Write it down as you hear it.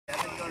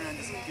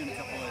Just doing a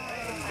couple of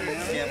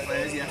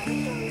campfires, yeah.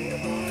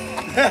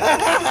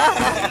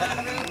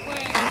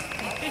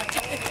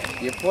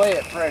 You play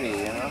it pretty, you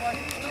know?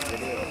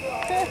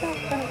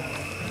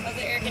 How's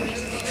the air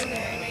conditioning in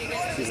there? I know you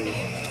guys are just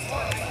getting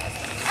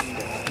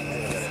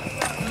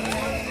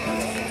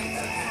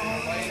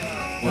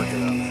Work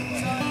it up.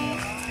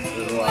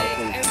 There's a lot of I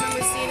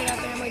remember seeing it out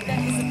there. I'm like, that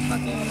is a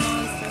fucking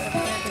monster of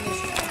air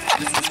conditioning.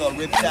 This is called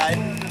Riptide.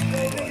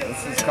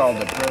 This is called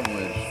the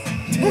privilege.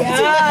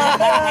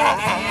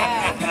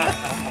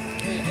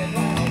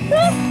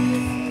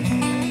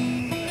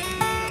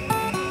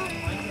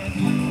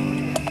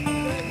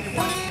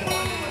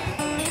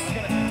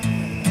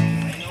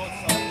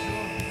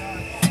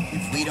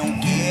 If we don't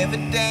give a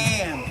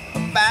damn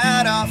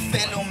about our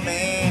fellow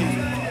man,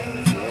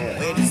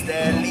 where does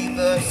that leave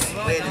us?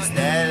 Where does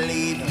that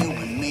leave you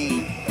and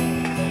me?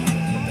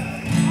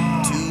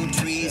 Two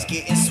trees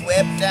getting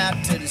swept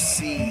out to the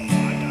sea.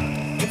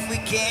 If we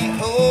can't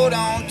hold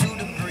on to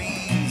the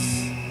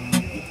breeze,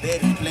 you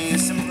better plant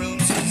some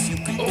roots, 'cause you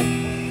can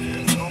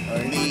come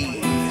with me.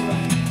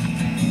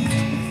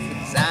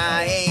 'Cause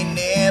I ain't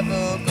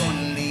never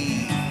gonna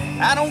leave.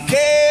 I don't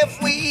care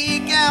if we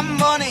got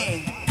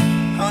money,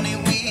 honey,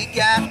 we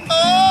got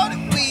all that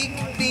we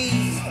could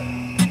need.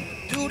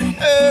 Through the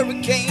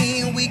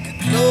hurricane, we could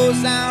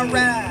close our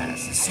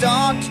eyes and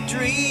start to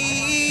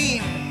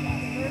dream.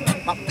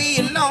 Might be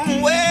a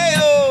long way,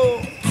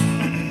 oh,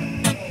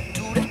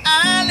 to the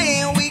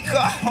island we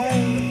call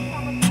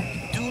home.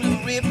 Through the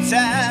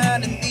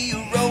riptide and the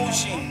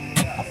erosion,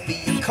 I'll be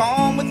a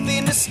calm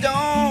within the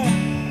storm.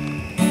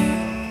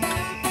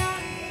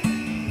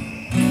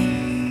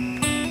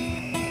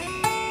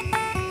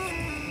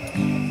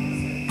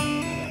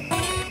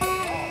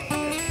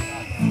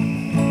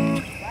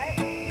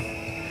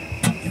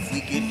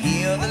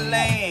 The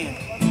land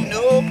and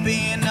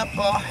open up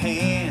our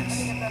hands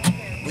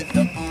with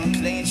the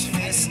unclenched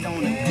fist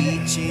on the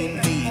beach in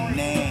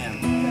Vietnam.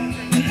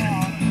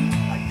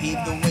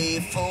 Pave the way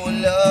for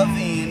love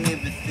and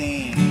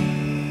everything.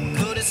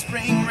 Could a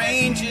spring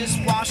rain just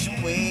wash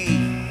away?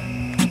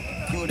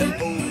 Could an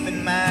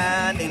open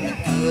mind and a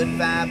good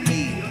vibe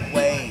lead the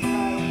way?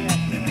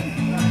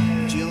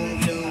 June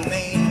gloom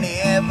ain't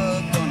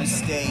never gonna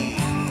stay.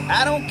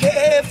 I don't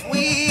care if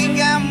we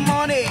got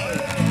money,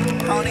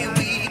 honey,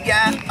 we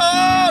got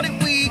all that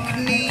we could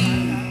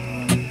need.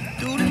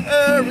 Through the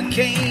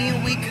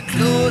hurricane, we could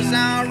close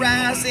our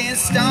eyes and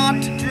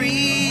start to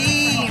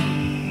dream.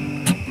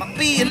 Might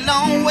be a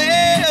long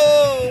way,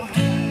 oh,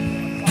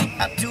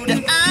 out to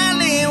the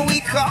island we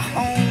call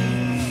home.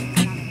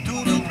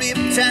 Through the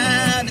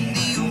riptide and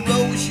the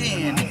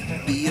erosion,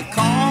 be a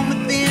calm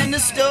within the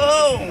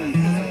storm.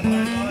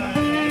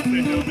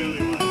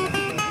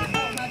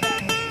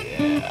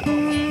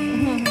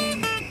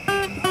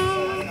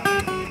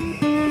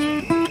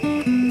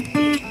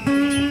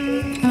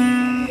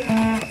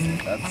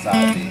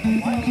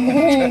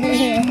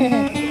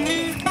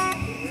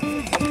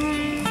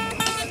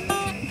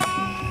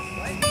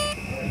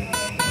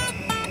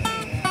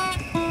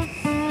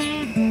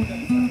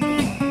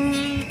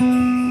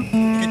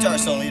 Guitar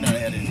solo, you know how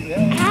to do it.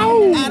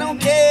 I don't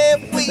care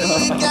if we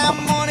got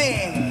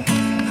money,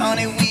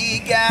 honey, we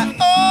got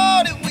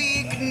all that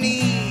we could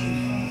need.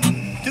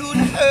 Through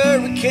the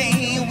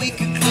hurricane, we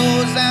could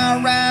close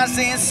our eyes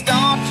and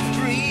start to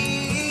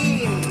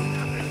dream.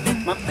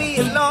 Might be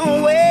a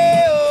long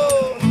way,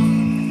 oh,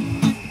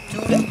 to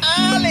the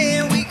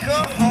island we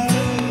call home.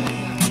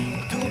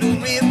 Through the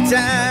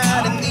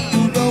riptide and the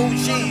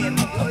erosion,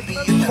 I'll be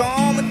a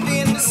calm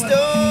within the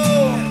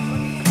storm.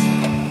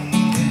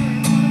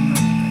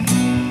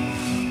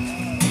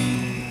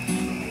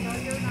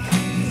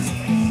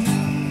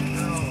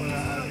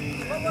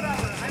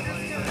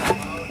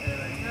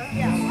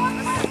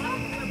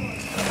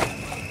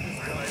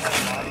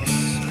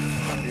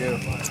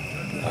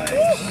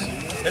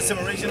 That's some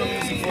original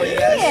music for you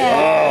guys.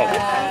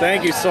 Yeah. Oh,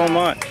 thank you so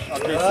much.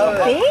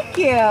 Thank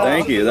you.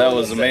 Thank you. That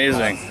was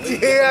amazing.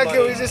 Yeah,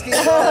 can we just keep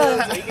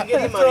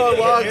throwing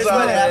logs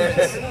on it?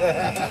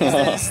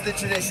 This is the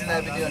tradition that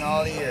I've been doing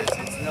all the years.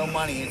 It's no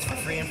money. It's for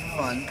free and for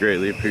fun.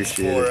 Greatly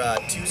appreciate For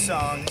it. 2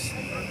 songs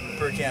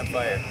per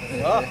campfire.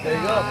 Oh, there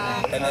you go.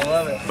 And I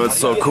love it. That's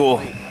so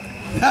cool.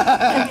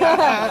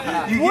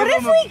 What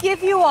if we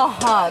give you a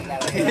hug?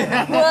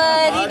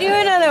 Would you do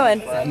another one?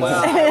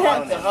 Well,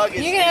 the hug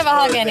is You're gonna have a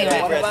hug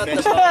anyway.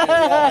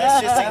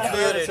 That's just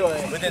included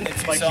within the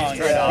 2 songs.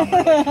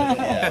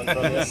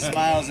 Yeah.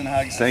 Smiles and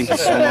hugs. Thank you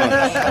so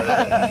much.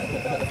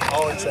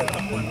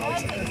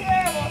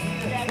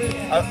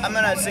 I'm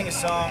gonna sing a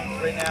song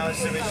right now.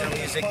 This is original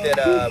music that,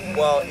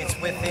 well, it's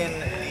within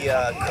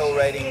the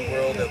co-writing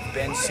world of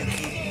Ben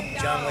Suki.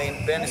 John Wayne.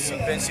 Ben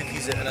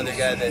Suki's another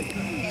guy that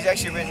he's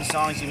actually written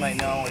songs you might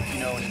know if you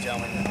know any John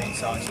Wayne made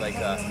songs. Like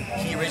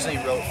he originally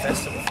wrote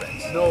Festival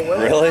Friends. No way.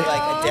 Really?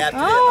 Like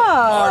adapted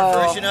our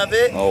version of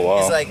it. Oh wow.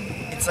 It's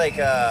like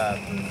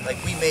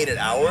we made it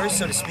ours,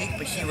 so to speak,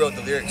 but he wrote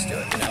the lyrics to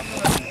it. You know.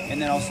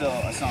 And then also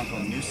a song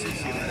called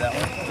Nooses. You heard that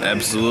one?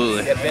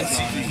 Absolutely. Yeah, Ben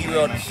Suki, he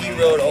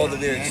wrote all the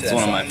lyrics to that It's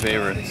one of song. my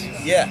favorites.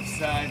 Yeah.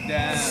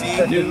 See,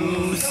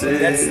 Nooses.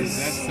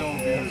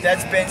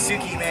 that's Ben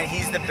Suki, man.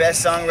 He's the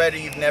best songwriter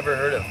you've never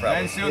heard of,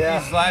 probably. Ben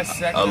Suki's last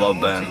second. I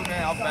love Ben. Too,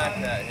 man, I'll back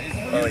that. It's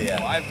Oh, yeah.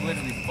 beautiful. I've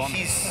literally bumped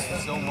He's-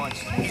 so much.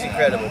 He's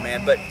incredible,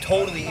 man, but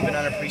totally even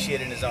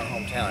unappreciated in his own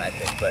hometown, I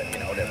think. But you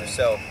know, whatever.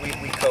 So we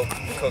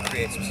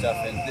co-create some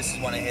stuff, and this is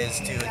one of his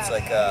too. It's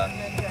like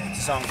it's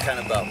a song kind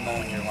of about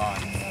mowing your lawn.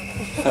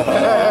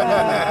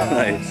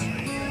 Nice.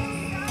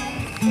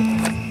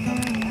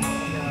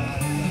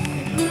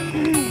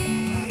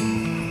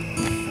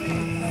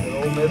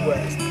 Old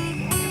Midwest.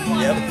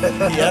 Yep.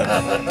 Yep.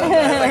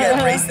 I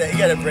gotta brace that. You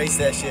gotta brace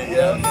that shit.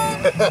 Yeah.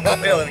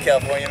 We don't live in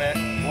California,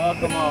 man.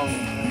 Welcome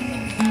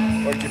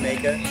home. Or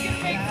Jamaica. You can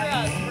pay for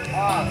us.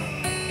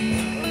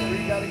 We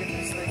gotta get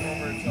this thing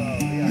over to the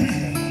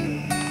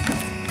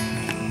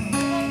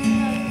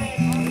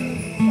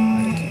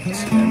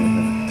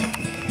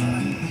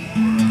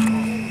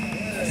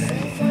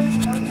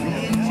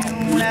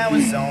When I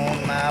was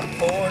on my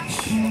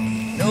porch,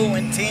 no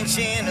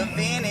intention of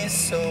any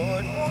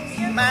sort,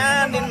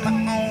 minding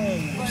my own,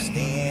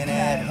 staying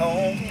at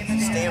home,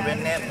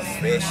 staring at my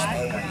fresh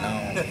mowing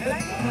lawn.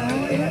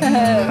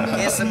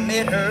 Guess I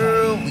met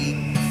her a week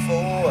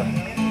before.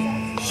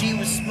 She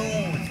was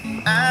smooth,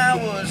 I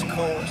was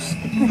coarse.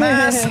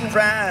 My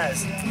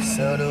surprise,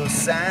 subtle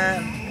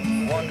sign,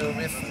 wonder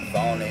if I'm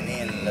falling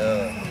in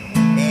love.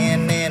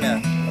 And then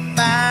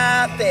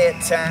about that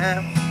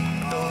time,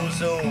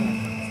 those old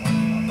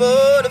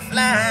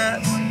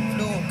butterflies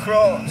flew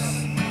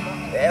across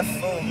that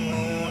full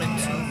moon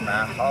into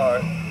my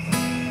heart.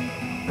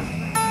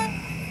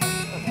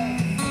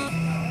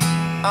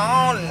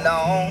 All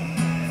along,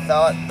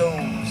 thought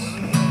those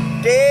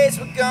days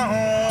were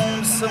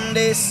gone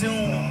someday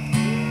soon.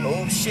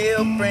 Hope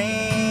she'll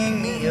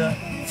bring me a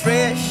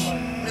fresh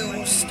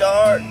new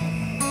start.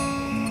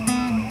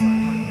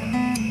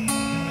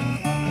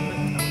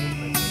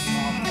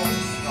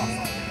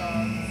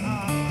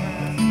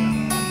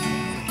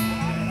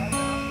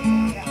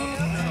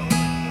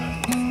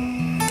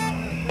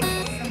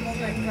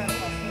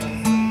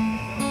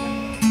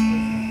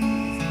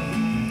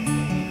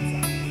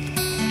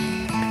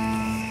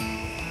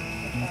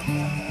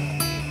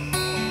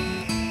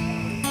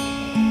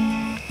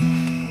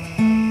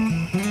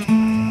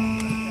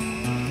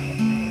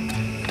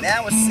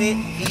 Now I sit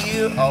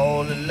here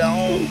all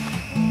alone.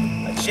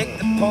 I check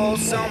the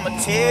pulse on my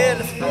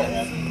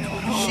telephone.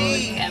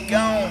 She's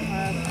gone,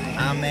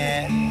 I'm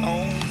at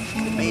home.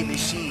 Maybe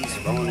she's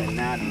running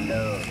out of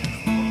love.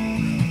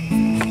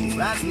 She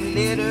writes me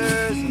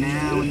letters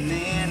now and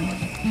then.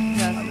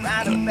 I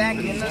write her back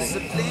in a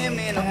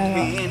subliminal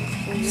pen.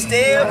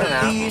 Still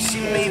believe she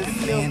may be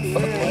meant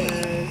for me.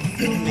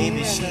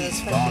 Maybe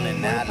she's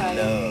falling out of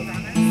love.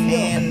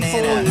 And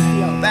then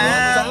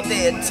about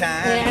that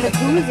time,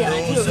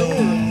 those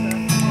old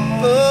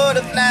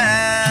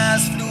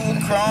butterflies flew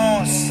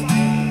across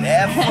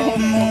that full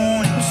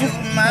moon into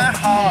my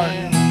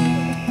heart.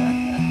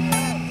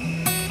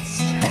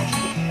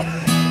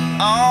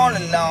 All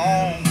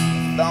along,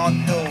 thought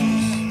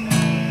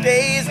those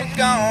days were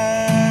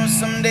gone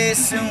someday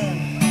soon.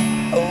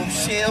 Hope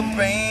she'll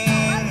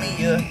bring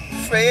me a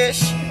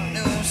fresh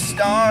new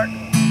start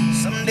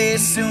someday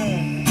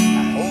soon. I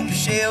hope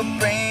she'll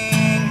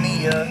bring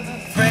me a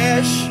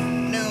fresh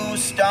new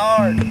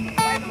start.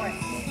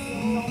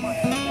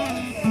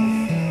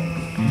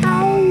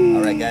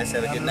 All right, guys,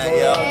 have a good night,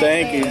 y'all.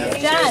 Thank you.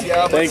 John,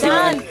 Thank you.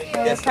 John, I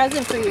have a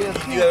present for you.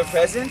 You have a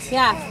present?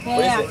 Yeah, What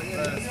yeah. is it?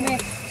 Come here.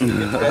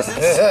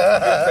 Presents?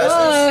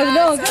 Oh,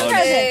 no, good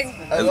present.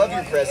 I love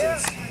your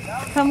presents.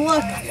 Come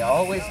look. You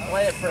always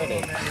play it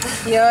pretty.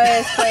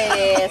 Yours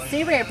play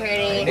super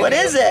pretty. What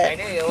is it?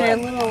 They're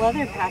little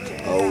leather patches.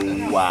 Oh,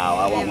 wow,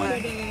 I want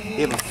one.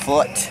 You have a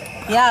foot.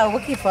 Yeah, a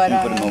Wookiee foot Put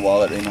on it in it. my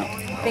wallet right now.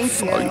 Thank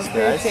you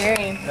for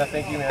sharing. No,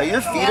 thank you, man. Are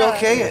your feet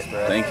okay?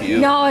 Thank you.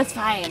 No, it's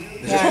fine.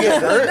 Did you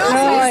get hurt?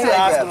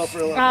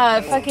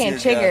 Fucking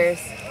chiggers.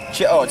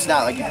 Oh, it's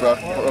not like you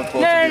broke both No, of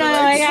your I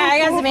legs.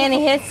 got some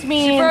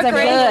antihistamines. I'm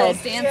good.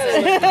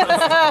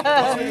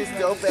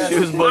 She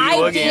was boogie I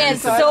woogie.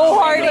 danced so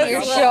hard at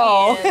your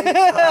show.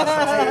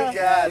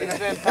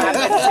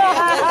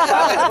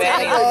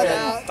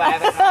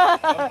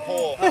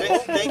 Cool.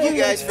 Thank you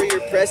guys for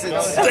your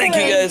presents. Thank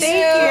you guys.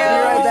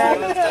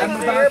 Thank you.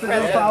 I'm about to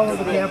go follow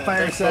the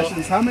campfire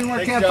sessions. How many more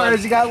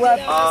campfires you got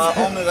left?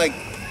 Only like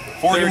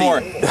 40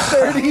 more.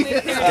 30.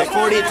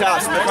 40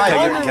 tops. But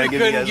Can I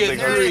give you guys a big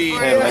hug? Hey,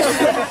 man.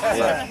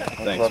 Yeah.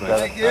 Thanks,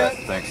 man.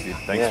 Thanks, Steve.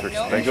 Thanks for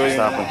stopping.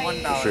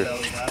 For sure.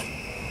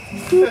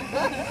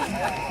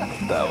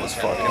 That was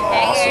fucking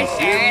awesome.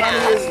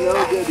 Is no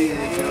good here.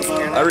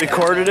 I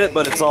recorded it,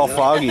 but it's all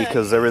foggy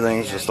because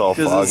everything's just all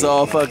foggy. Because it's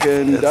all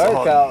fucking dark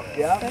all- out.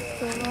 Yeah.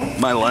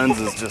 My lens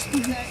is just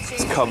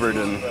it's covered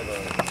in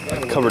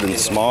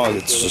smog.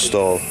 It's just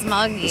all.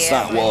 Smuggy. It's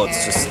not well.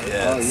 It's just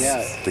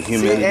it's the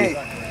humidity. Hey,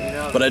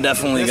 But I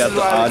definitely got this is the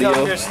why I tell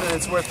audio, Kristen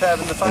it's worth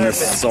having the and fire this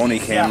pit. Sony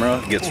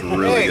camera gets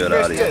really good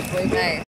audio. Good. Nice.